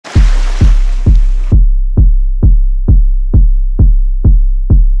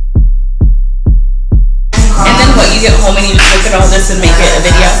us and make it a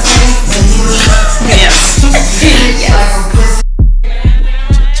video? Yes. Yes.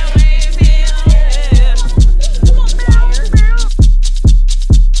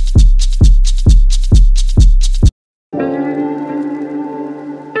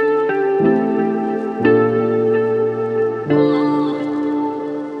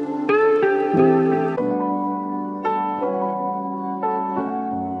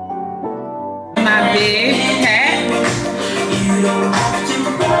 My big hat.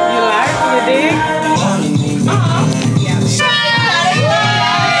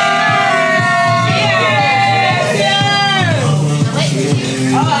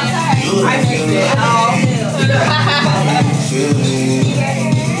 You like it, dig? I picked it.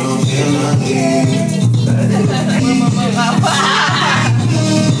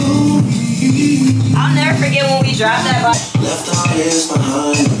 I'll never forget when we dropped that bike. Left our years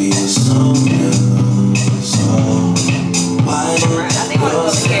behind, we were somewhere. I think we'll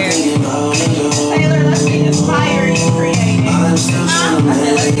go here. Taylor, let's be inspired and creative. I said,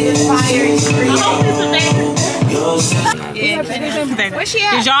 let's be inspired and creative. Where's she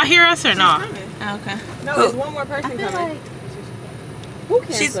at? Did y'all hear us or not? Oh, okay. No, there's one more person coming. Like, who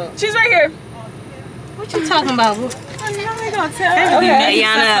canceled? She's right here. What you talking about?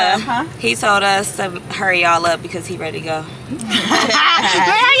 Ayana, he told us to hurry y'all up because he ready to go. You trying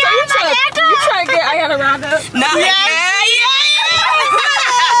to get Ayana round up? No.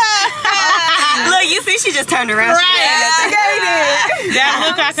 Look, you see, she just turned around. Right. That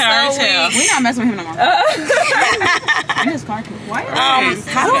look I can already tell. We not messing with him no more. In his car. Why?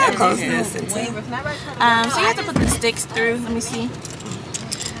 How do I close this? So you have to put the sticks through. Let me see.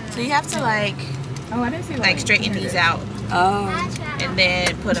 So you have to like. Oh, I didn't see like straighten these out. Oh. And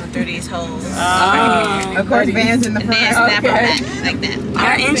then put them through these holes. Oh. Of course, bands in the front. And then snap them back like that.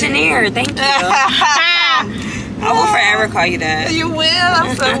 Our engineer, thank you. I will forever call you that. You will.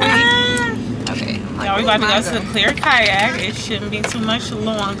 I'm so weak. Okay. Now we're about to go to the clear kayak. It shouldn't be too much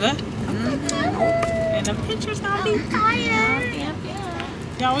longer. And the picture's gonna be fire.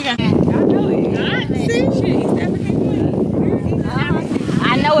 Y'all, we got.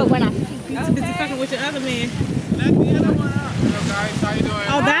 I know it when I. Busy fucking with your other man.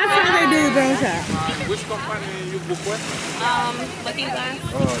 Oh, that's how they do drone shot. Which company you book with? Lucky Glass.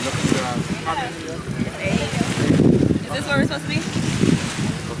 Oh, Lucky Glass. How many years? 8. Is this where we're supposed to be?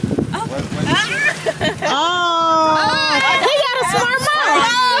 Oh. He got a smart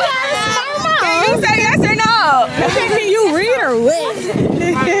mouth. Can you say yes or no? Can you read or what?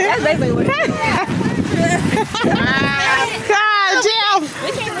 That's basically what it is. God damn.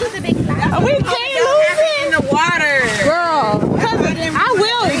 We can't lose the big size. We can't lose it in the water. Girl, I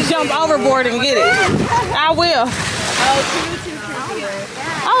will jump overboard and get it. I will.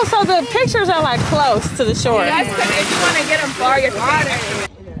 Oh, so the pictures are like close to the shore. That's because if you want to get them far, you have to.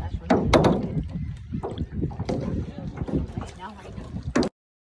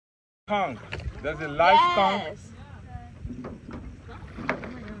 Tongue. There's a live tongue.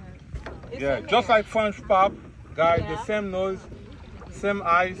 Yeah, just like French pop, guys, the same nose, same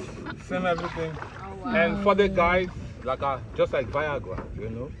eyes, same everything. Oh, wow. And for the guys, like just like Viagra, you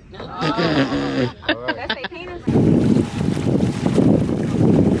know. Oh. All right. That's their penis.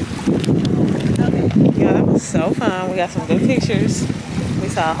 Yeah, that was so fun. We got some good pictures. We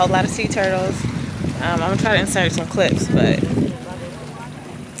saw a whole lot of sea turtles. I'm gonna try to insert some clips, but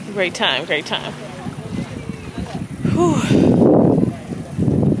great time, great time. Whew.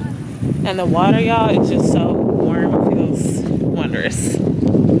 And the water, y'all, is just so warm. It feels wondrous. You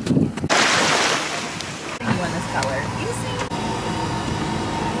want this color? You see?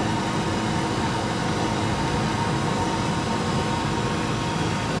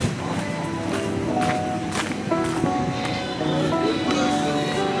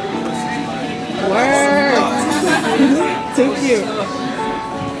 Word! Too cute.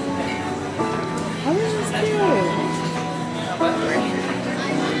 Oh, this is cute.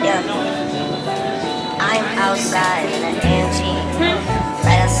 Yeah. I'm outside in an AMG,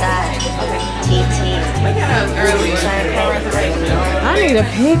 right outside, TT. I need a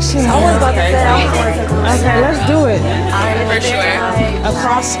picture. I was about to say, okay, let's do it. For sure.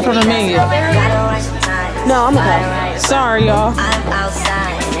 Across from the menu. No, I'm okay. Sorry, y'all. I'm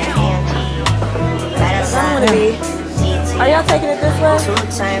outside in an AMG, right outside. I want to be. Are y'all taking it this way?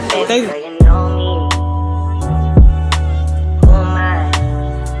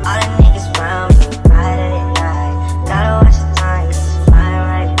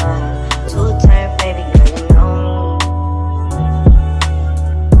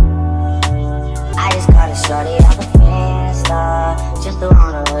 Just the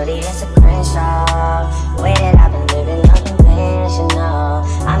on a hoodie, that's a Crenshaw. Way that I've been living, nothing been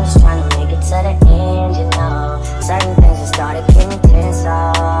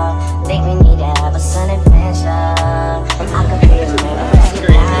answer. Think we need to have a sun adventure. I could be a man.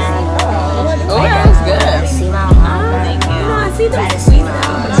 Oh, that was good. See my heart. Thank you. I see the sweet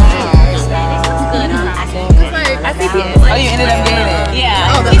I think it is. Oh, you ended up getting it?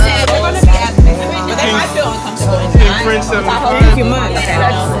 Yeah. Oh, he said they're going to be asking me, but they might feel uncomfortable. Thank you much.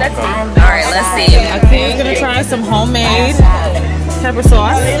 That's it. All right, let's see. Okay, I'm going to try some homemade pepper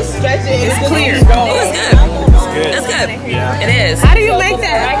sauce. It's clear. It was good. It's good. Yeah. It is. How do you make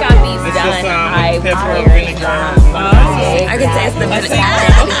that? I got these done. Pepper vinegar. I can taste the vinegar.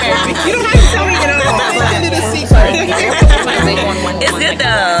 You don't have to tell me it all. It's good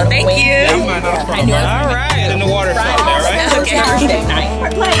though. Thank you. All right. In the water, right? Okay.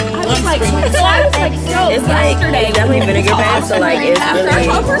 It's like definitely vinegar bad, so like it's really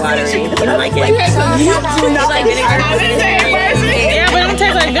watery. You don't like it? You not like vinegar? Yeah, but it don't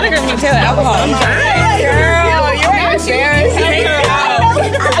taste like vinegar when you taste like alcohol. Girl, you're embarrassed. They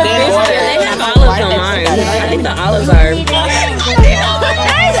have olives on mine. I think the olives are.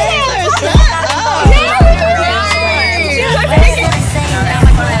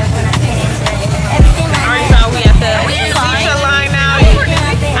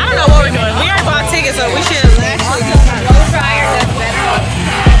 So we should actually do something.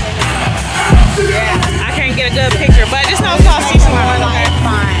 I can't get a good picture, but just know it's called Sea Salon, okay?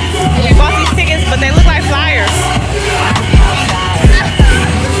 We bought these tickets, but they look like flyers.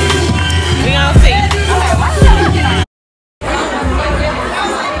 We gonna see.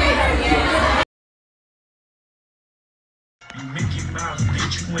 You Mickey Mouse,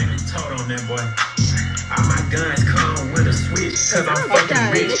 bitch, you went and told on that boy. All my guns come with a switch, cause I'm fucking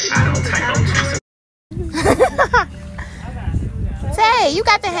rich. I don't take no twists. Tay, you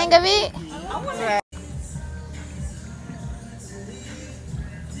got the hang of it.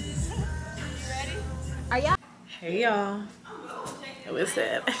 Hey y'all. It was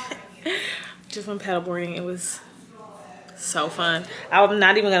sad. Just went paddleboarding. It was so fun. I'm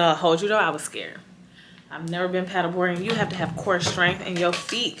not even gonna hold you though. I was scared. I've never been paddleboarding. You have to have core strength in your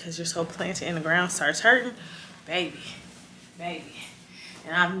feet because you're so planted in the ground. Starts hurting, baby.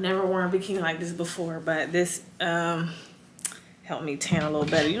 And I've never worn a bikini like this before, but this helped me tan a little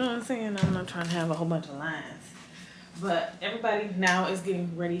better. You know what I'm saying? I'm not trying to have a whole bunch of lines. But everybody now is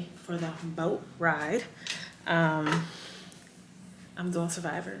getting ready for the boat ride. I'm doing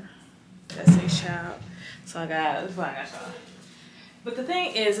Survivor. Destiny Child. So I got y'all. But the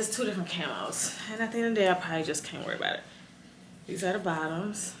thing is, it's two different camos. And at the end of the day, I probably just can't worry about it. These are the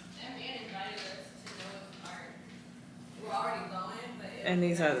bottoms. And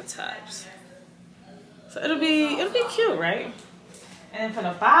these are the tops. So it'll be cute, right? And for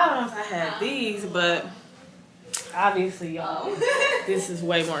the bottoms, I had these, but obviously, y'all, this is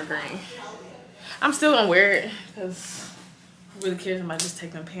way more green. I'm still gonna wear it because who really cares? I might just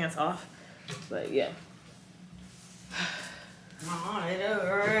take my pants off. But yeah. Oh,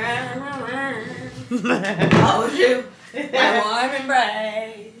 you. My warm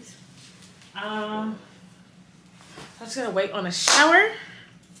embrace. I'm just gonna wait on a shower.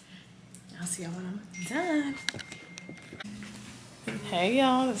 I'll see y'all when I'm done. Hey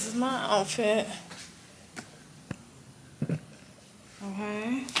y'all, this is my outfit.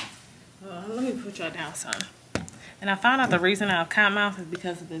 Okay. Let me put y'all down some. And I found out the reason I have cottonmouth is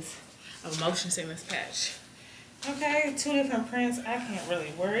because of this motion sickness patch. Okay, two different prints. I can't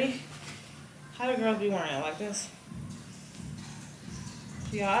really worry. How do girls be wearing it like this?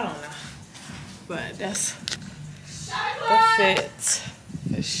 Y'all, I don't know. But that's the fit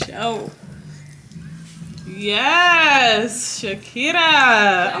for sure. Yes,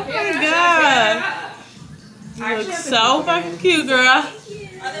 Shakira. Oh my god. You look so fucking cute, girl.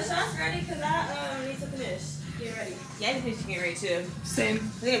 Are the shots ready? Because I need to finish. Get ready. Yeah, I need to get ready too. Same.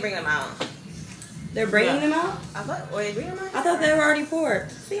 They're gonna bring them out. They're bringing them out? I thought, or they bring them out? I thought they were already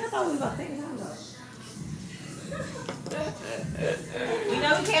poured. See, I thought we was about to take time though. You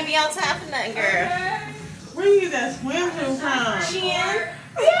know we can't be on time for nothing, girl. Where you get that swimsuit from? Shein.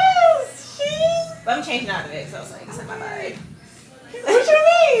 Yes, Shein. But I'm changing out of it, so I was like, it's in my bag. What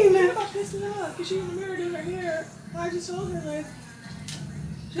you mean? I'm pissing off because she in the mirror doing her hair. I just told her, like,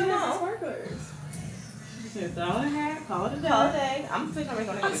 Come on. Sparklers. She said, throw in a hat, call it a day. Call it a day. I'm thinking I'm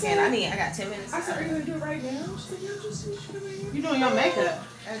going to again. I got 10 minutes. I said, are you going to do it right now? She said, yeah, just you doing your makeup.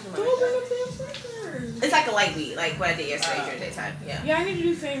 Go bring up the sparklers. It's like a light weed, like what I did yesterday during daytime. Yeah. Yeah, I need to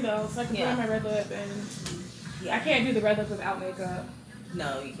do the same though, so I can put on my red lip and I can't do the red lip without makeup.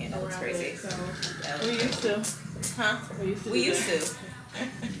 No, you can't. That's crazy. It, so we used to. Huh? We used to.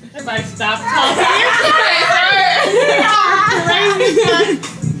 Everybody stop talking.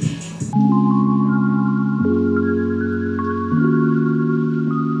 Crazy.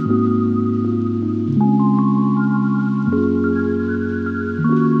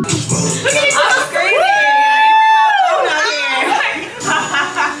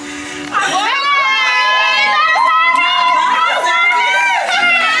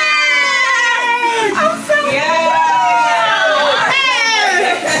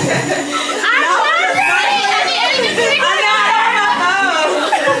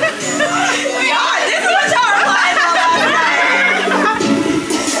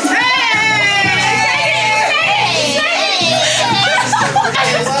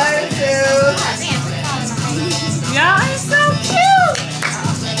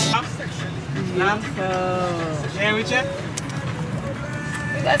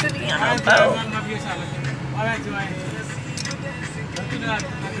 to be on a boat.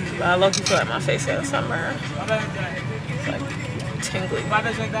 But I love you feel like my face got sunburn. It's like tingly.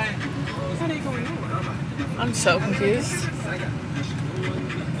 I'm so confused.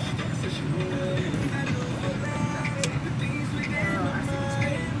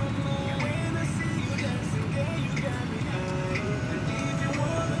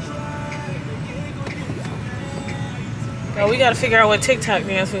 Oh, we gotta figure out what TikTok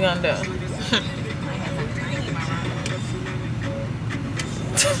dance we're gonna do.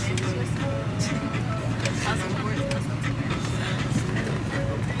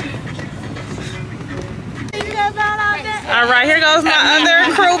 All right, here goes my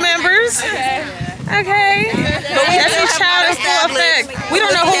other crew members. Okay. That's a child in full effect. We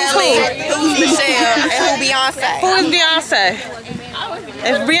don't know who's who. Who's Michelle and who Beyonce? Who is Beyonce?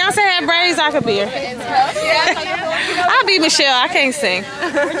 If Beyonce had braids, I could be her. I'll be Michelle. I can't sing.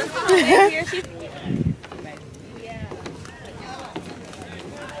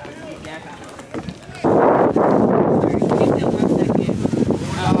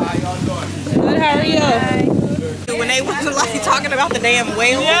 Good, how are you? When they wasn't like talking about the damn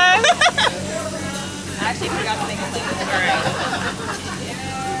whale. Yeah. I actually forgot to make a link.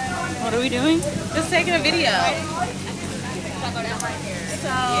 What are we doing? Just taking a video. So,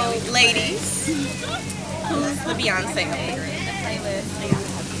 ladies, who's the Beyonce over here?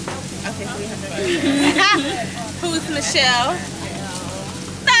 Okay, so we have Who's Michelle?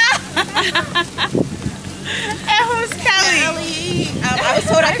 And who's Kelly? I was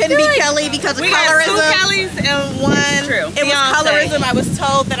told I couldn't be Kelly because of colorism. We got 2 Kellys and 1 It was colorism. I was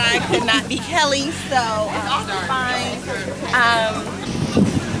told that I could not be Kelly, so fine.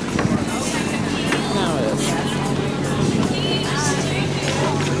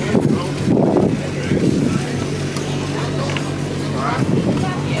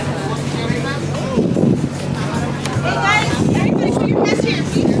 Hey guys, everybody put your best here.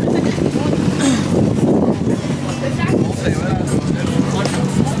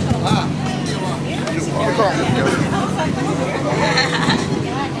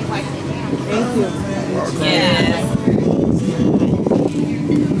 Thank you. Yes.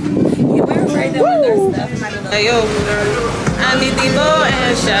 You were afraid that when there's stuff in my little... Shayo. Andy Debo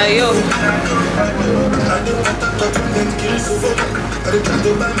and Shayo.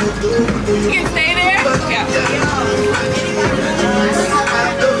 You can stay there? Yeah.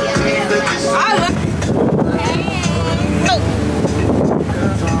 I look.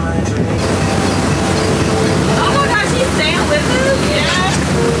 Oh my gosh, she's staying with us? Yeah.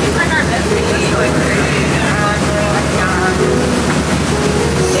 She's like our best friend.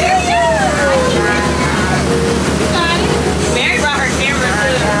 Mary brought her camera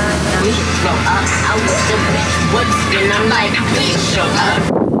too. Show up, I was the best. What's been I'm like, please show up.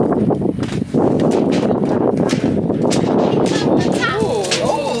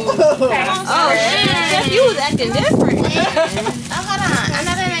 Oh, shit. You was acting different. Oh, hold on. I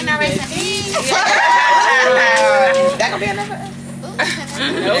know that ain't no recipe. That gonna be another.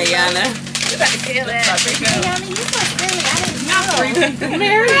 Nope. Yana. You better feel that. Yana, you so silly. I didn't know.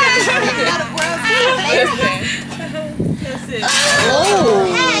 Mary.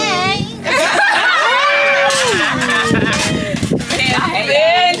 Oh. Hey.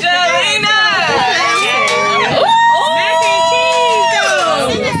 Angelina.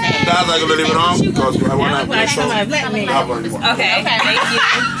 Guys, I'm gonna leave it on because I want to make sure. Okay, thank you.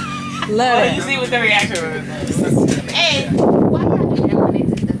 Love it. You see what the reaction was. Hey. Why not do that when they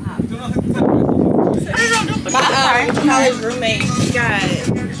took the pop? My college roommate, she got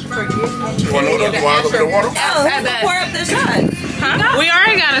You want to know why I go to the water? pour up the shot. Huh? We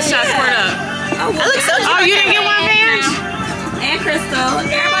already got a shot poured up. Oh, you didn't get one, Vange? And Crystal.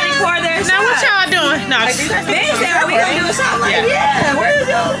 Everybody pour their shot. Now what y'all doing? No. Vange said, are we gonna do a shot? I'm like, yeah. Where's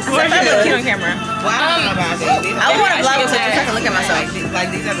yours? I look cute on camera. I want to vlog so I can look at myself.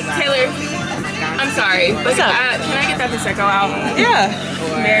 Like these other guys. Taylor, I'm sorry. What's up? Can I get that Prosecco out? Yeah.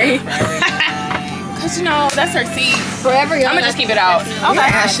 Mary? Because, you know, that's her seat. Forever young. I'm going to just keep it out. Okay.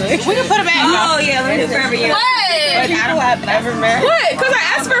 Ashley. We can put it back. Oh, yeah. Let me do forever young. What? People I've never met. What? Because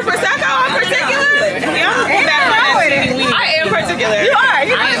I asked for Prosecco in particular? I am particular. You are.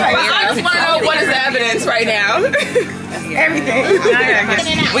 I just want to know what is the evidence right now. Everything.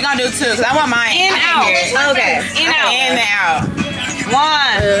 We're going to do 2 because I want mine. In, out. Okay. In, out. In and out.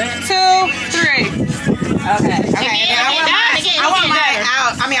 1, 2, 3. Okay. I want mine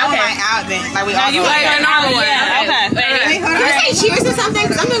out. I mean, I want mine out then. Like we all You like a normal one. Okay. Wait, hold on. Can I say cheers or something?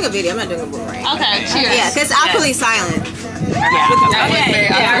 Because I'm doing a video. I'm not doing a book, right? Okay. Cheers. Yeah, because awkwardly silent. Okay.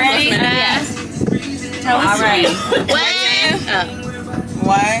 Y'all ready? Yes. All right. 1,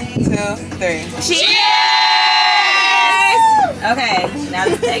 1, 2, 3. Cheers! Okay, now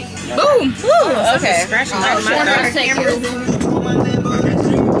let's take. Boom! Woo! Okay.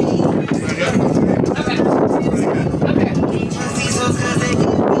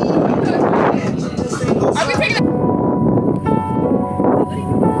 Are we taking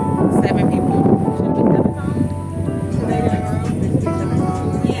 7 people?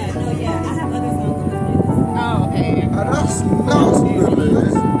 Yeah, no, yeah. I have other songs on this playlist. Oh, okay.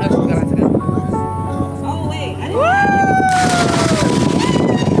 Oh, wait. I didn't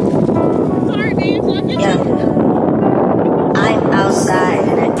Yeah. I'm outside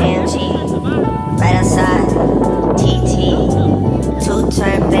in an AMG, right outside. TT,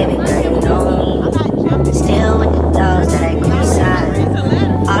 2-turn baby girl, you know me. Still with the dogs that I give inside.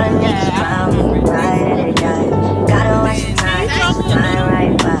 All the niggas around me, right in the yard. Gotta watch the time, flying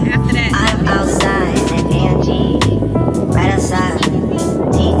right by. I'm outside in an AMG, right outside.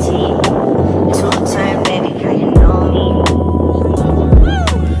 TT, 2-turn baby girl, you know me.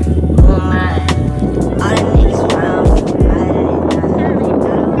 Who am I? All the niggas around me, right in the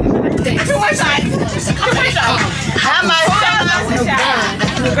yard.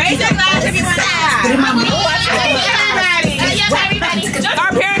 Raise your glass if you want to have. Everybody.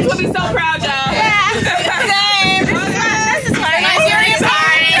 Our parents will be so proud, y'all. Yeah. Same. This is fun. Nigerian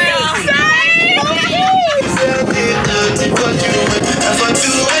party.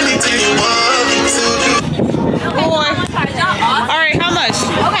 Alright, how much?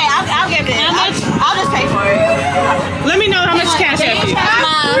 Okay, I'll give it. How much? I'll just pay for it. Let me know how much cash I have.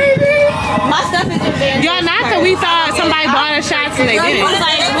 My stuff is in there. Y'all, not that we thought somebody bought us shots and they didn't. We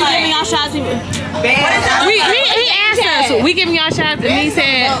giving y'all shots. He asked us, we giving y'all shots, and he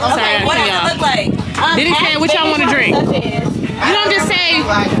said, sorry, What does it look like? Then he said, what y'all want to drink? You don't just say,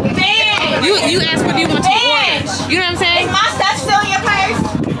 you ask what do you want to order. You know what I'm saying? Is my stuff still in your purse?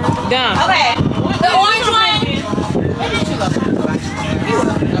 Dumb. Okay. The orange one?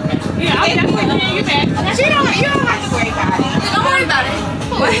 Yeah, I'll definitely pay you back. You don't have to worry about it. Don't worry about it.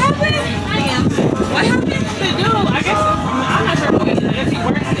 What happened? What happened? The dude, I guess, I'm not sure who it is. I guess he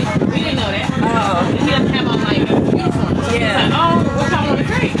works it. We didn't know that. Oh. And he doesn't have on like a uniform. So Yeah. he's like, oh, what y'all want to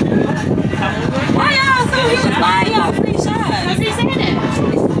drink? Why y'all? So he was buying y'all free shots. Because he said that.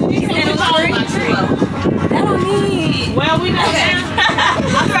 He said it was free. That don't mean. Well, we know that.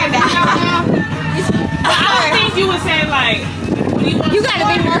 I'll be right back. But I don't think you would say like, You gotta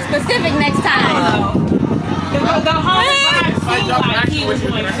be more specific next time. the whole vibe seemed like he was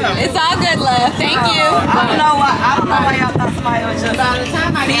doing too. It's all good, love. Thank you. I don't know why y'all thought somebody would just see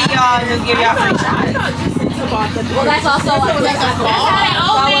y'all and just give y'all free shots. Well, that's also That's how that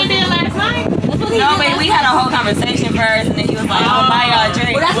old man did last night. No, but we had a whole conversation first, and then he was like, "Oh, buy y'all a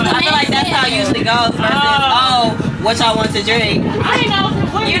drink." Well, that's what the I feel like that's how it usually goes. Versus, oh, what y'all want to drink? I didn't know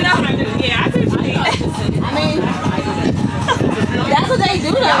what You know. Yeah, I see what you mean. I mean, that's what they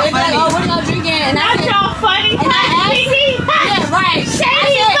do though. They're like, oh, what are y'all drinking? And I That's said, y'all funny. and I asked, yeah, right.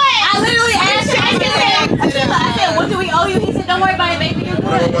 I literally asked him. I said, what do we owe you? He said, don't worry about it, baby. You're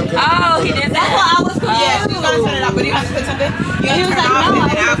good. Oh, he did That's that. why I was confused. Yeah, she was gonna turn it off, but you have to put something. And he was like, no, I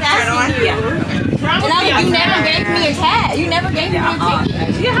was just asking you. And I was like, you never gave me a tag. You never gave me a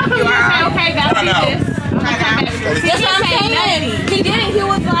ticket. Yeah, how come you say, okay, that's this? That's what I'm saying. He didn't. He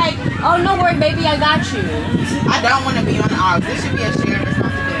was like, oh, no worry, baby, I got you. I don't want to be on the off. This should be a shared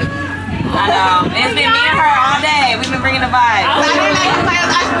responsibility. I know. It's been me and her all day. We've been bringing the vibe.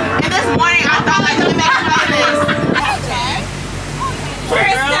 And this morning, I thought like, let me make a this.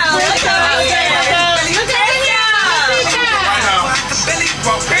 Krista, look over here. Look at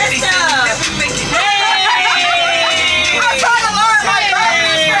Krista. Hey. I'm trying to learn my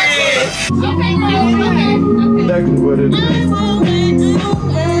Exactly what it is.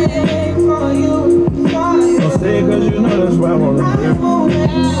 Don't say it cause you know that's why I want to hear.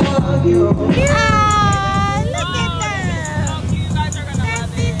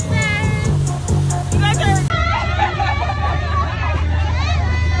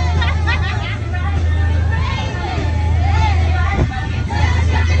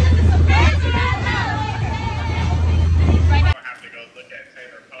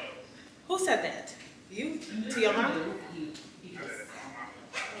 Who said that? You? To your mom?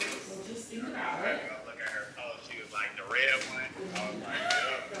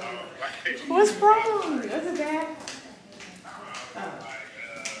 What's wrong? That's a bad.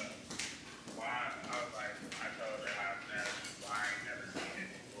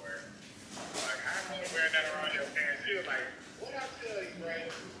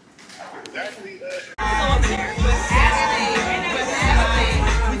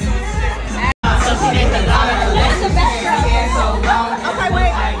 Okay,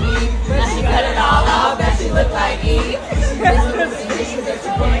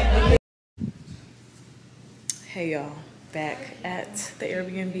 Hey y'all, back at the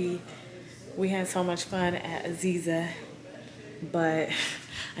Airbnb. We had so much fun at Aziza, but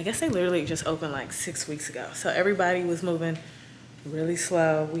I guess they literally just opened like 6 weeks ago. So everybody was moving really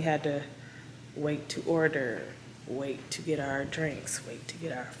slow. We had to wait to order, wait to get our drinks, wait to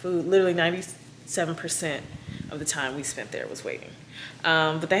get our food. Literally 97% of the time we spent there was waiting.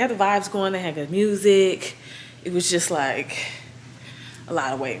 But they had the vibes going, they had good music. It was just like a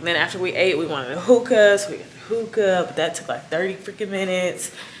lot of waiting. Then after we ate, we wanted a hookah, so we got the hookah, but that took like 30 freaking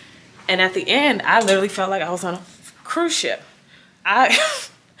minutes. And at the end, I literally felt like I was on a cruise ship. I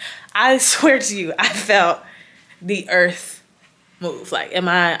swear to you, I felt the earth move. Like, am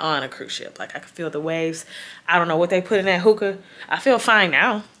I on a cruise ship? Like, I could feel the waves. I don't know what they put in that hookah. I feel fine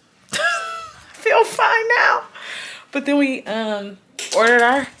now. I feel fine now. But then we ordered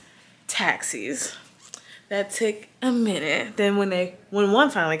our taxis. That took a minute. Then when one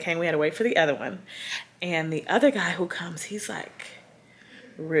finally came, we had to wait for the other one. And the other guy who comes, he's like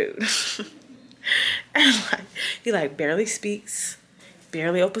rude. And like, he like barely speaks,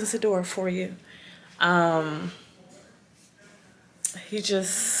 barely opens the door for you. He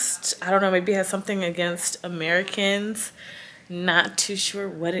just, I don't know, maybe has something against Americans. Not too sure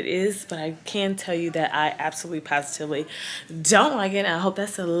what it is, but I can tell you that I absolutely positively don't like it. And I hope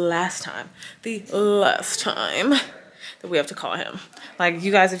that's the last time that we have to call him. Like,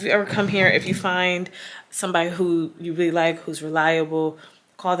 you guys, if you ever come here, if you find somebody who you really like, who's reliable,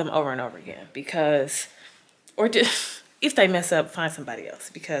 call them over and over again. Because, or just, if they mess up, find somebody else.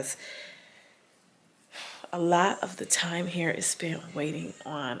 Because a lot of the time here is spent waiting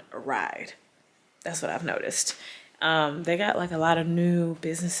on a ride. That's what I've noticed. They got like a lot of new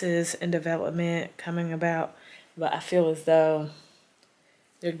businesses in development coming about, but I feel as though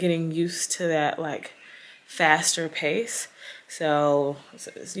they're getting used to that like faster pace. So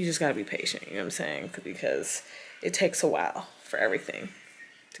you just gotta be patient, you know what I'm saying? Because it takes a while for everything.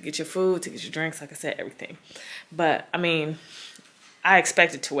 To get your food, to get your drinks, like I said, everything. But I mean, I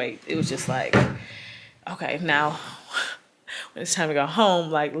expected to wait. It was just like, okay, now when it's time to go home,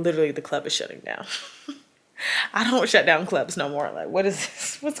 like literally the club is shutting down. I don't shut down clubs no more. Like, what is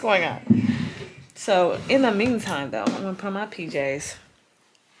this? What's going on? So in the meantime though, I'm gonna put on my PJs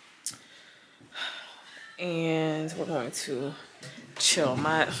and we're going to chill.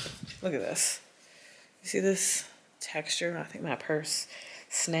 Look at this. You see this texture? I think my purse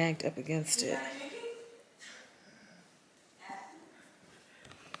snagged up against it.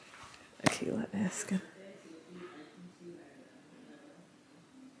 Aquila asking.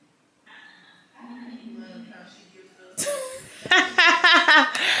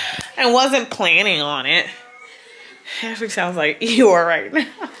 And wasn't planning on it. Actually sounds like you are right now.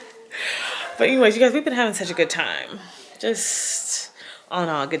 But anyways, you guys, we've been having such a good time. Just all in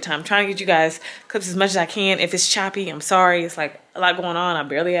all, a good time. I'm trying to get you guys clips as much as I can. If it's choppy, I'm sorry. It's like a lot going on. I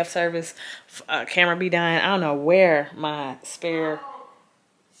barely have service. Camera be dying. I don't know where my spare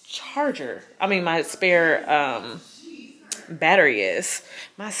charger, my spare battery is.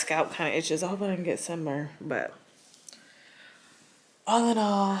 My scalp kind of itches. I hope I can get somewhere, but all in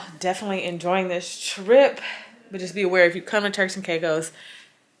all, definitely enjoying this trip. But just be aware, if you come to Turks and Caicos,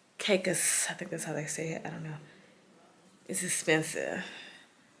 I think that's how they say it, I don't know. It's expensive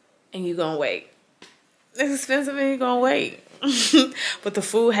and you're gonna wait. It's expensive and you're gonna wait. But the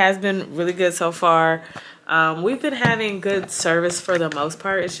food has been really good so far. We've been having good service for the most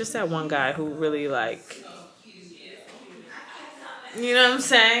part. It's just that one guy who really like, you know what I'm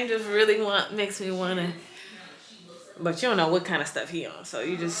saying? Just really makes me wanna, but you don't know what kind of stuff he on. So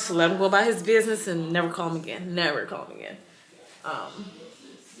you just let him go about his business and never call him again. Never call him again.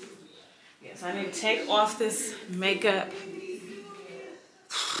 Yes, I need to take off this makeup.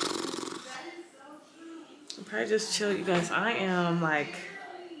 I'll probably just chill, you guys. I am like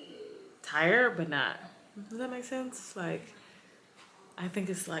tired, but not. Does that make sense? Like, I think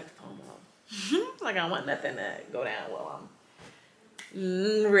it's like FOMO. Like I want nothing to go down while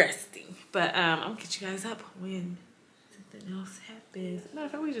I'm resting. But I'm gonna get you guys up when something else happens. Matter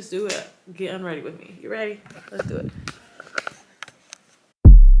of fact, we just do it. Get unready with me. You ready? Let's do it.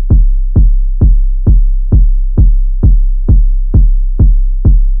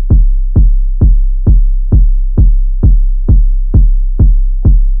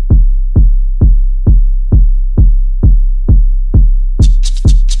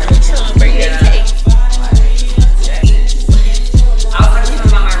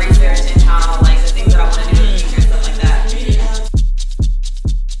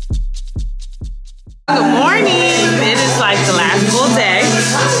 Good morning.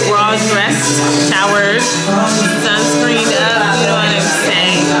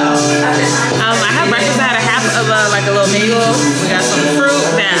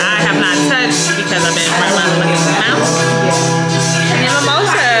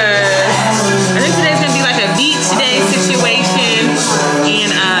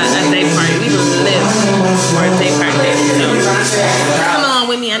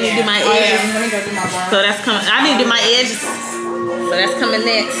 coming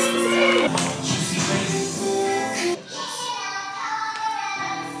next.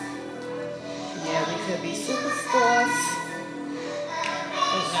 Yeah, we could be superstars.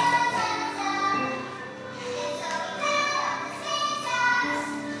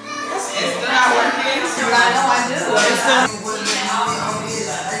 It's still not working, but I know I do.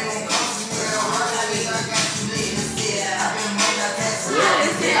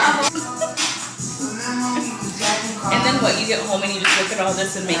 And then what, you get home and you just look at all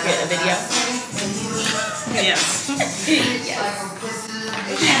this and make it a video? Yes.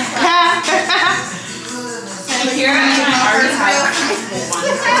 Here I already have.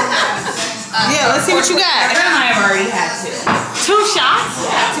 Yeah, let's see what you got. Sarah and I have already had 2. 2 shots?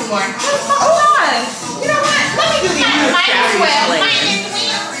 Yeah, 2 more. Hold on. You know what? Let me do these.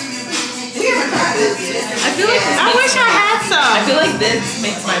 I feel like I wish I had some. I feel like this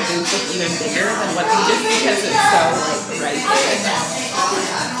makes my boobs look even bigger than what they just because it's so like right there.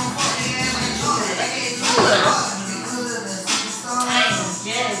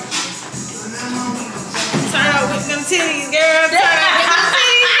 Turn out with them titties, girl. Turn out with them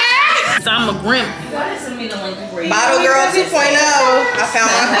titties, girl. So I'm a grimp. Bottle Girl 2.0. I found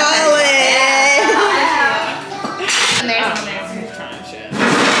my calling.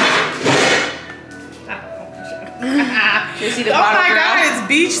 Oh my God, it's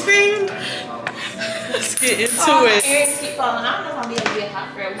beach themed. Let's get into it. Ears keep falling. I don't know if I'll be able to be a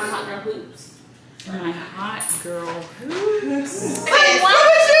hot girl. My hot girl hoops. My hot girl hoops. Hey, what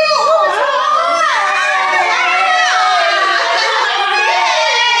would you?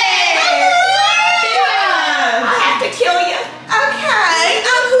 I have to kill you. Okay.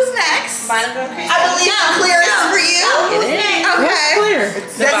 Who's next? I believe the clear is for you. Okay. Clear.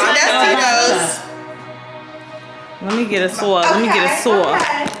 That's Tito's. Let me get a saw. Let me get a saw.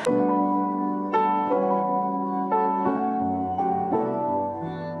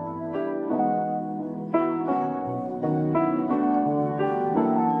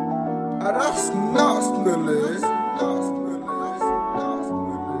 That's nasty.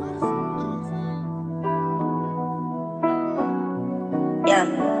 Yeah,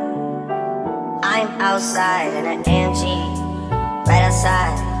 I'm outside in an AMG, right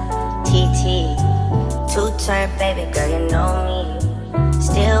outside, TT, 2-turn baby girl, you know me,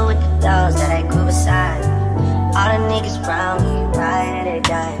 still with the dogs that I grew beside, all the niggas around me, ride or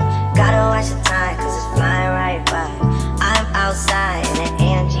die, gotta watch the time cause it's flying right by, I'm outside in an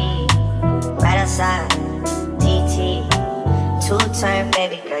AMG, right outside, TT, 2-turn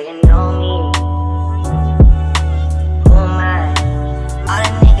baby girl, you know me. All the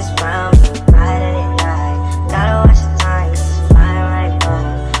niggas round me, ride or they die. Gotta watch the time, cause it's flying right by.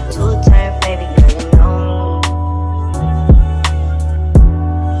 2-turn, baby girl, you know me.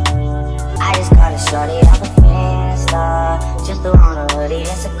 I just got a shorty off a Finsta. Just threw on a hoodie,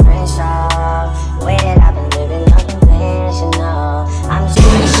 it's a Crenshaw. Way that I've been living unconventional. I'm just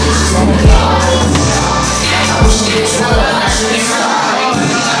gonna set it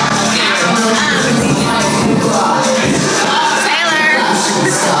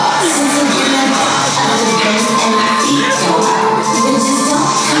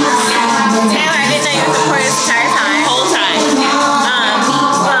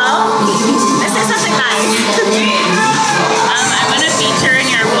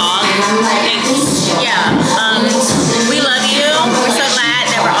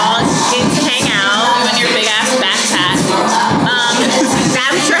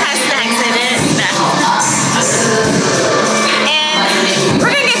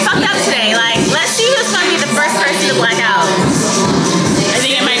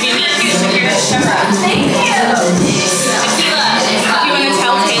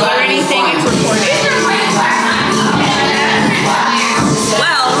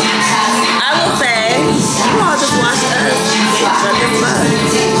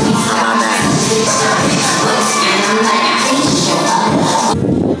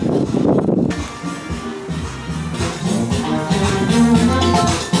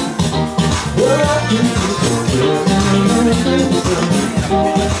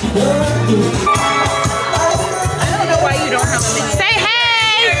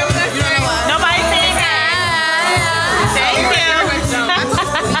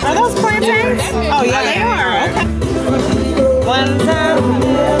Oh yeah, they are. Okay. One time.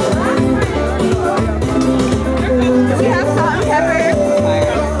 We have salt and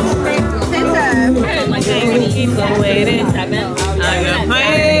pepper.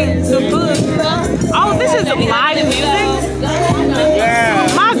 Oh, this is live music? Yeah.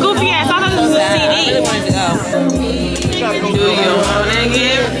 My goofy ass, I thought this was a CD. I really wanted to go. Do you wanna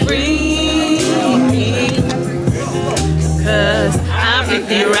get free? 'Cause I'm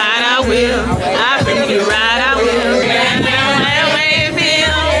you right, I will. I bring you right, I will.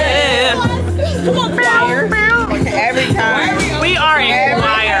 Come on, choir. Every time. We are in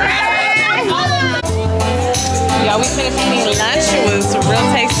choir. Y'all, we finished eating lunch. It was real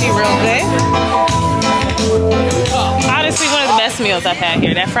tasty, real good. Honestly, one of the best meals I've had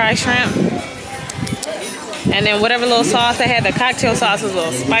here. That fried shrimp. And then whatever little sauce they had, the cocktail sauce was a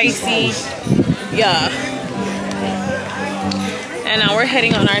little spicy. Yeah. And now we're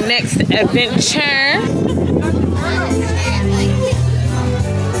heading on our next adventure.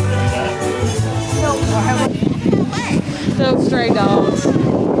 Those stray dogs.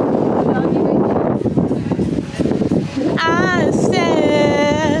 I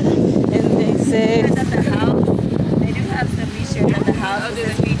said, and they said. At the house, they do have some t-shirts at the house. Oh,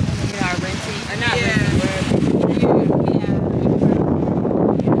 this week we are renting. Or not renting.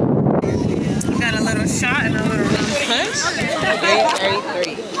 We got a little shot and a little punch. Okay.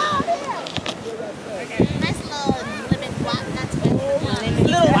 Nice little lemon twat. That's good.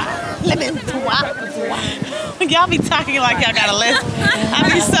 Lemon twat. Y'all be talking like y'all got a list. I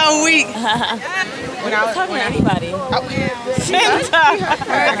be so weak. When I was talking to anybody. Cinta.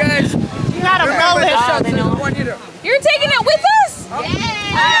 You got a bullet. You're taking it with us? Yeah.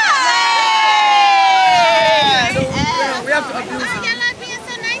 We have to abuse it. Y'all not being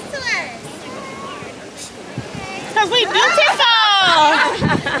so nice to us. Because we beautiful.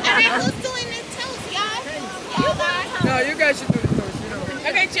 Alright, who's doing this toast, y'all? You guys. No, you guys should do the toast, you know.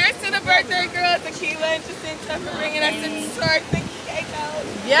 Okay, cheers to the birthday girls, Kiki and Cinta, for bringing us into TURKS CAICOS.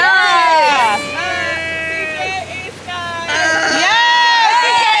 Yeah. CJ is guys. Yes.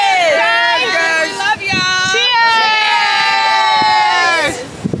 We love y'all. Cheers.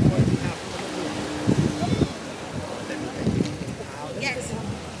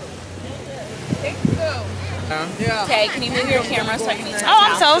 Yeah. Okay, can you move your camera so I can use Oh,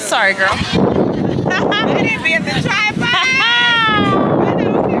 I'm so sorry, girl. I didn't be at the tripod.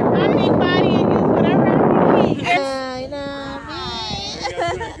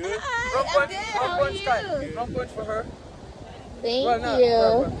 Wrong punch for her. Thank Right now,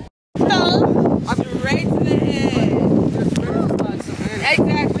 you. Straight to the head.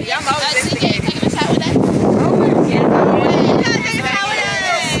 Exactly. Y'all know this. CJ, taking a shot with us?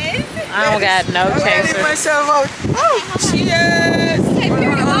 I don't got no chaser. Cheers.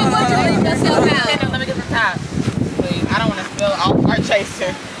 Let me get the top. Please, I don't want to spill all our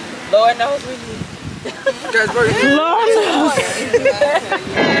chaser. Lord knows we need. Lord knows.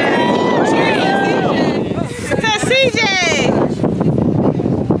 To CJ.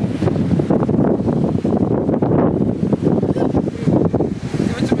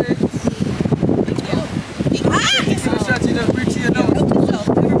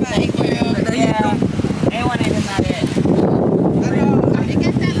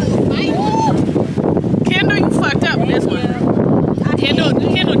 Kendall, you fucked up with this one.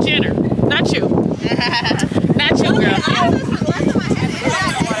 Kendall Jenner. Not you. Not you, girl.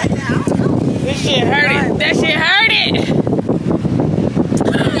 This shit hurt it. That shit hurt it.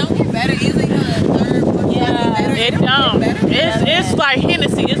 Don't get better. Usually the third one. Yeah, it don't. It's like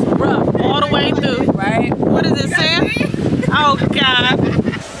Hennessy. It's rough all the way through. Right? What is it saying? Oh, God.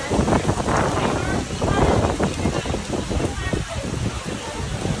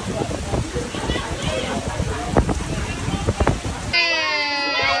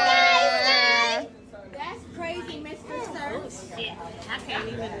 That's crazy, Mr. Sir. I can't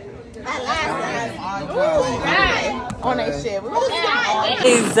even. On that shit.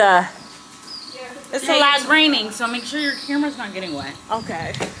 It's a lot raining, so make sure your camera's not getting wet.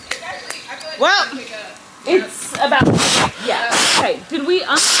 Okay. Well, it's about, yeah. Okay, did we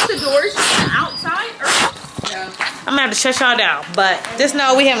unlock the doors from the outside? Or? I'm gonna have to shut y'all down, but just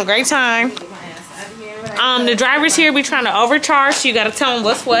know we having a great time. The drivers here be trying to overcharge, so you gotta tell them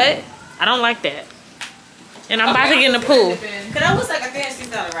what's what. I don't like that. And I'm about to get in the pool. Cause that looks like a fancy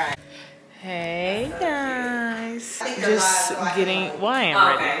salad, right? Hey guys, just getting. Well, I am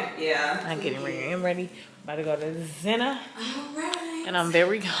ready. Okay, yeah. I'm getting ready. I'm ready. About to go to Zena, and I'm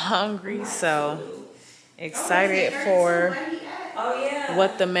very hungry. So excited for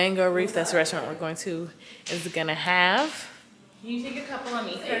what the Mango Reef, that's the restaurant we're going to, is gonna have. Can you take a couple of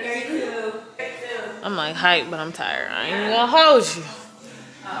me? I'm like hyped, but I'm tired. I ain't gonna hold you.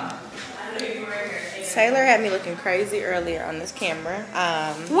 Taylor had me looking crazy earlier on this camera.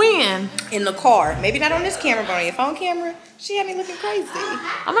 When? In the car. Maybe not on this camera, but on your phone camera. She had me looking crazy.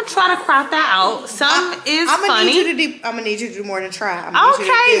 I'm gonna try to crop that out. Some is I'm gonna funny. I'm gonna need you to do more than try.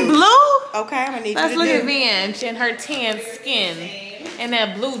 Okay, Blue. Okay, I'm gonna need Let's you to look do. at Vange and her tan skin and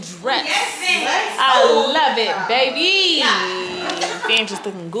that blue dress. I love it, baby. fan just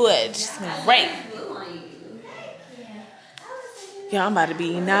looking good. Just great. Yeah, I'm about to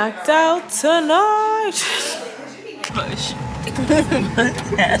be knocked out tonight. Push.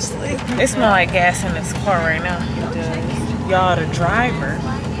 Ashley. It smells like gas in this car right now. Y'all, the driver.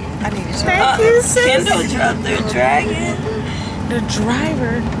 I need to thank you, sis. Kendall dropped their dragon. The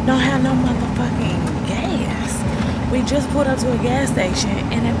driver don't have no motherfucking gas. We just pulled up to a gas station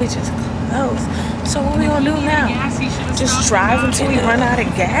and that bitch is closed. So what we gonna do now? Just drive until we run out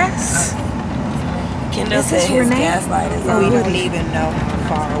of gas? Kendall said his gas light is on. We don't even know how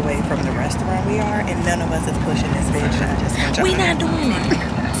far away from the restaurant we are, and none of us is pushing this bitch. I just want y'all we not doing it.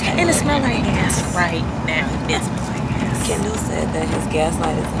 And it smells like gas right now. It smells like gas. Kendall said that his gas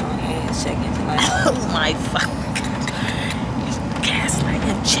light is on and his check engine light. Oh my fuck. Gas light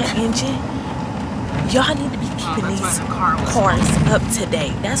and check engine. Y'all need to be keeping these cars up to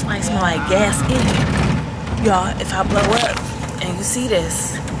date. That's why it smells like gas in here. Y'all, if I blow up and you see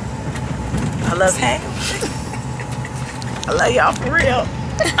this, I love you. I love y'all for real.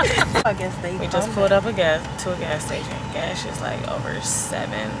 I guess we just pulled up to a gas station. Gas is like over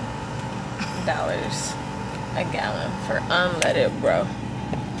 $7 a gallon for unleaded, bro.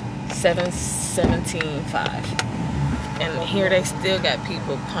 $7.17.5. And here they still got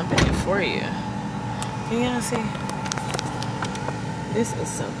people pumping it for you. Can y'all see? This is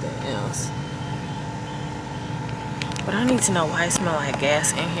something else. But I need to know why it smells like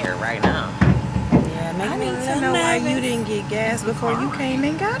gas in here right now. Yeah, I need to know why you didn't get gas before you came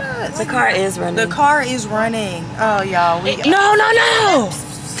and got us. The car is running. The car is running. Oh, y'all. No!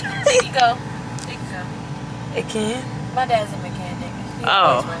 There you go. It can? My dad's a mechanic.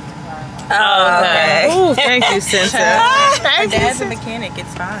 Oh. Oh, okay. Ooh, thank you, Cinta. My dad's a mechanic.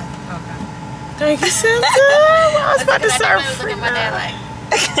 It's fine. Okay. Thank you, Cinta. I was about to start looking at my dad like,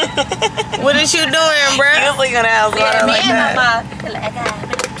 what is you doing, bro? You was looking at house water like me and that. my mom, like, I got a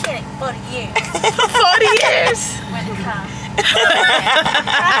mechanic 40 years. 40 years. When it comes.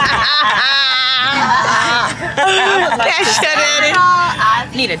 I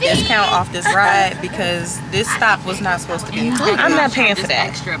need a discount off this ride because this stop was not supposed to be included. I'm not paying for that.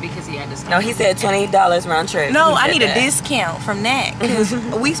 Extra because he had to stop. No, he said $20 round trip. No, I need a discount from that because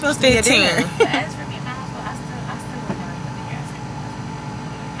we supposed to be at dinner. That's for me.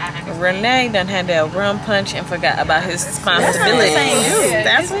 I still Renee done had that rum punch and forgot about his responsibility.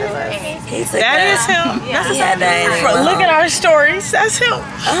 That's what it was. That is him. That's he had that. Look at our stories. That's him.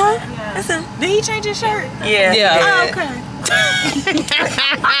 That's him. Did he change his shirt? Yeah. Oh, okay. I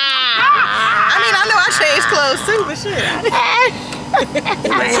mean, I know I changed clothes too, but shit.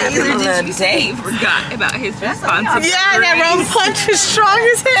 Either Dave forgot about his responsibility. Yeah, that rum punch is strong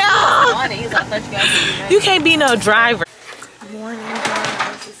as hell. You can't be no driver. Good morning,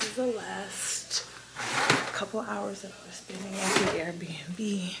 guys. This is the last couple hours that we're spending at the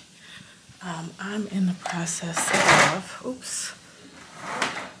Airbnb. I'm in the process of,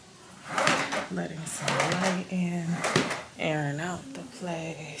 letting some light in, airing out the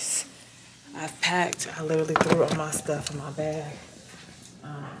place. I've packed. I literally threw all my stuff in my bag.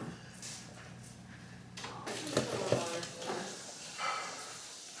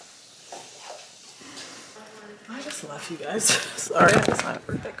 I just love you guys. Sorry, I just signed a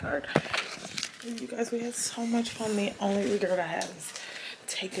birthday card. You guys, we had so much fun. The only regret I have is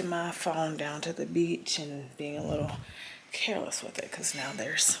taking my phone down to the beach and being a little careless with it because now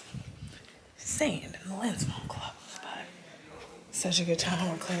there's sand and the lens won't close. But such a good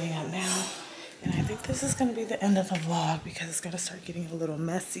time. We're cleaning up now. And I think this is going to be the end of the vlog because it's going to start getting a little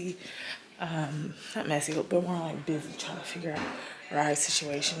messy. Not messy, but more like busy trying to figure out ride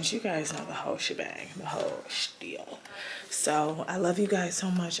situations. You guys know the whole shebang, the whole spiel. So I love you guys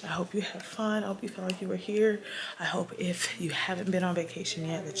so much. I hope you had fun. I hope you felt like you were here. I hope if you haven't been on vacation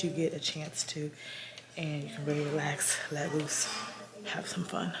yet that you get a chance to and you can really relax, let loose, have some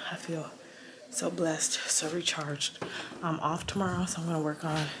fun. I feel so blessed, so recharged. I'm off tomorrow, so I'm going to work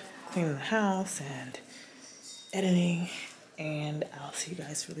on cleaning the house and editing, and I'll see you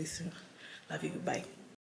guys really soon. Love you. Bye.